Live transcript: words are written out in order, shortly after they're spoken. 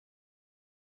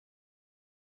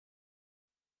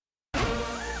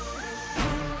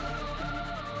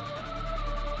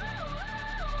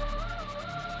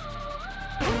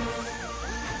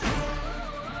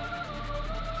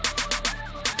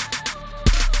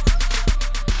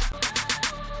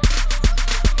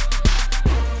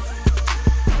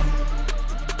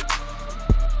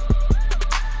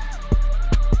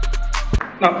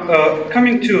Now,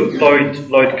 coming to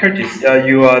Lloyd Curtis,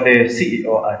 you are the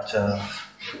CEO at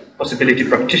Possibility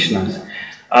Practitioners.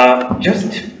 I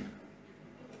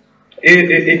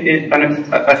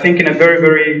think in a very,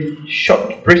 very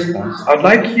short response, I'd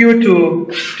like you to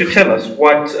tell us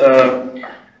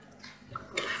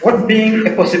what being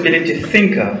a possibility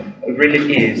thinker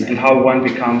really is and how one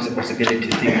becomes a possibility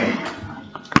thinker.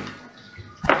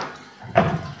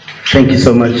 Thank you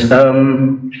so much.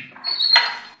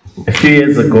 A few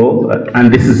years ago,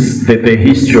 and this is the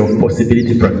history of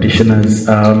Possibility Practitioners,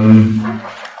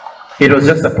 it was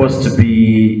just supposed to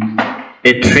be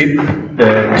a trip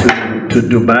to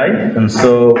Dubai, and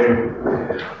so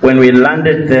when we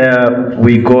landed there,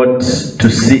 we got to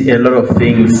see a lot of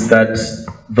things that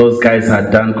those guys had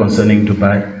done concerning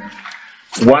Dubai.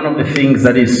 One of the things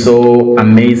that is so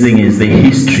amazing is the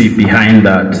history behind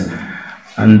that.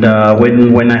 And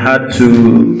when I had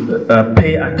to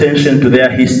pay attention to their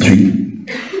history,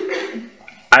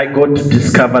 I got to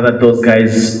discover that those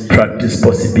guys practice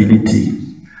possibility.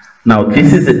 Now,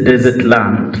 this is a desert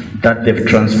land that they've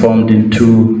transformed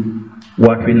into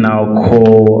what we now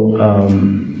call,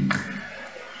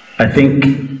 I think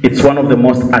it's one of the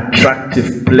most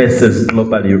attractive places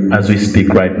globally as we speak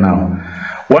right now.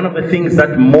 One of the things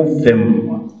that moved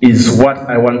them is what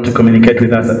I want to communicate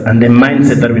with us and the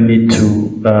mindset that we need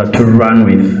to run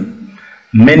with.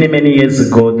 Many, many years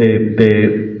ago,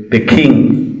 the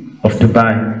king of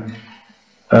Dubai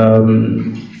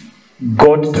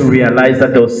got to realize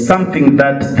that there was something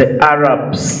that the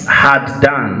Arabs had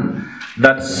done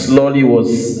that slowly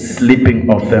was slipping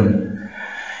off them.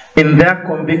 In their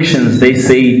convictions, they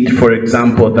said, for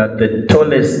example, that the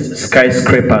tallest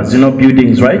skyscrapers,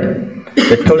 buildings, right?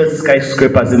 The tallest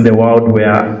skyscrapers in the world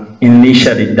were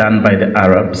initially done by the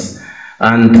Arabs.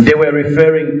 And they were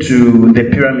referring to the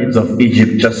pyramids of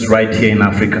Egypt just right here in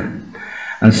Africa.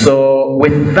 And so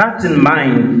with that in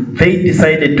mind, they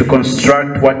decided to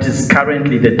construct what is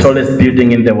currently the tallest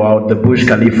building in the world, the Burj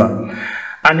Khalifa.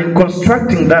 And in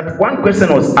constructing that, one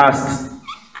question was asked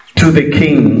to the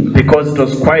king because it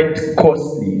was quite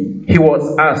costly. He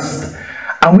was asked,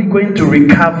 are we going to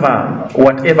recover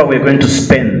whatever we're going to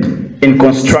spend in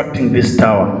constructing this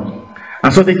tower?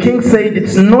 And so the king said,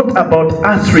 it's not about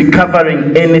us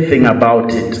recovering anything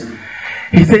about it.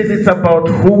 He says it's about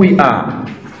who we are.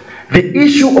 The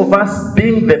issue of us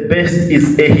being the best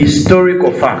is a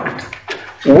historical fact.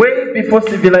 Way before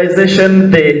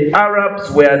civilization, the Arabs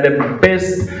were the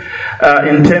best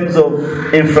in terms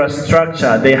of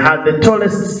infrastructure. They had the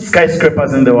tallest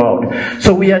skyscrapers in the world.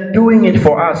 So we are doing it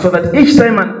for us so that each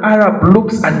time an Arab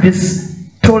looks at this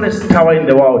tallest tower in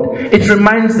the world, it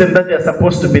reminds them that they are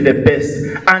supposed to be the best,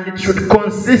 and it should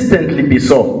consistently be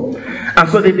so. And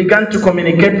so they began to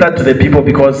communicate that to the people,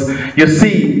 because you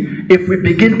see, if we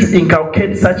begin to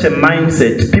inculcate such a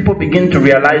mindset, people begin to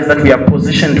realize that we are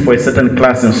positioned for a certain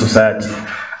class in society.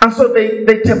 And so they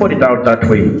tabled it out that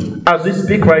way. As we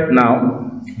speak right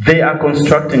now, they are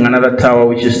constructing another tower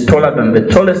which is taller than the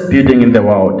tallest building in the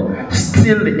world,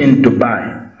 still in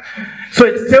Dubai. So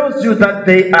it tells you that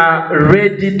they are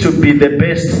ready to be the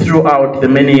best throughout the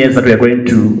many years that we are going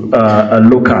to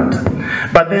look at.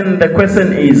 But then the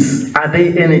question is, are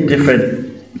they any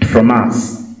different from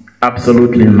us?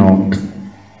 Absolutely not.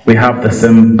 We have the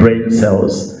same brain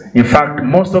cells. In fact,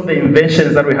 most of the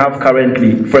inventions that we have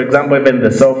currently, for example, even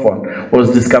the cell phone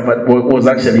was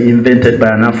actually invented by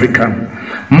an African.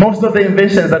 Most of the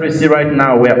inventions that we see right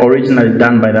now were originally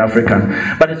done by the African.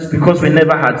 But it's because we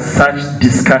never had such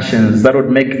discussions that would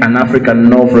make an African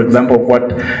know, for example, what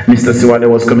Mr. Siwale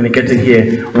was communicating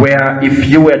here, where if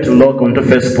you were to log onto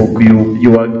Facebook,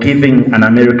 you are giving an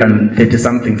American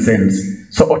 30-something cents.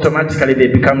 So automatically they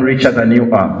become richer than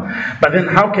you are. But then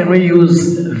how can we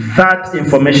use that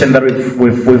information that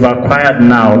we've acquired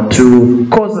now to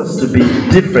cause us to be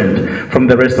different from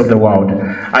the rest of the world?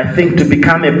 I think to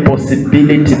become a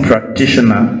possibility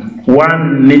practitioner,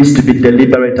 one needs to be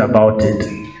deliberate about it.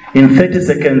 In 30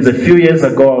 seconds, a few years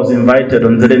ago, I was invited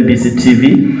on ZNBC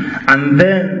TV, and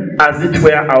then, as it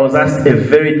were, I was asked a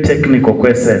very technical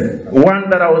question, one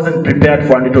that I wasn't prepared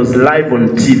for, and it was live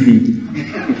on TV.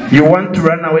 You want to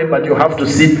run away, but you have to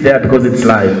sit there because it's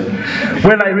live.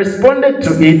 Well, I responded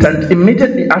to it, and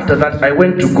immediately after that, I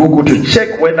went to Google to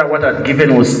check whether what I'd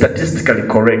given was statistically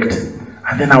correct.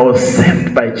 And then I was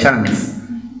saved by chance.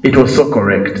 It was so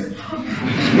correct.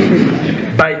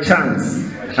 By chance.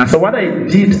 And so what I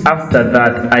did after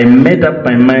that, I made up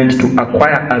my mind to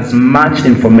acquire as much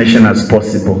information as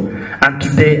possible. And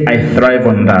today I thrive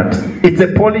on that. It's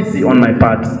a policy on my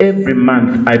part. Every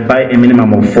month I buy a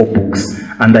minimum of 4 books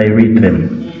and I read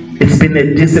them. It's been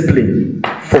a discipline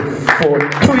for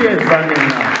 2 years running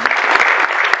now.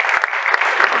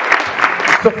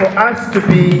 So for us to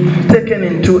be taken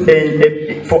into,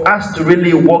 for us to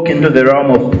really walk into the realm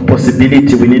of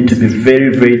possibility, we need to be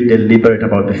very, very deliberate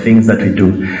about the things that we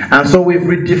do. And so we've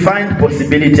redefined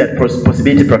possibility at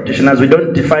Possibility Practitioners. We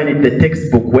don't define it the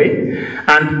textbook way.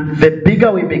 And the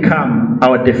bigger we become,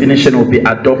 our definition will be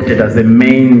adopted as the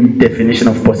main definition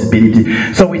of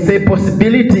possibility. So we say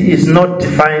possibility is not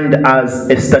defined as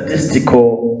a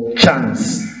statistical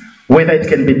chance, whether it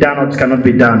can be done or it cannot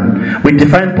be done. We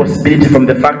define possibility from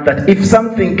the fact that if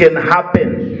something can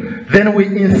happen, then we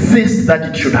insist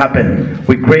that it should happen.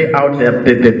 We grey out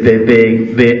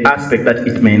the aspect that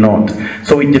it may not.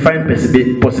 So we define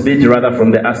possibility rather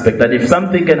from the aspect that if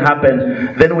something can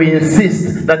happen, then we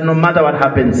insist that no matter what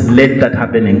happens, let that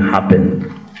happening happen.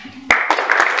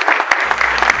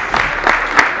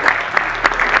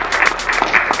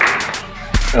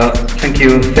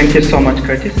 Thank you so much,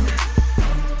 Curtis.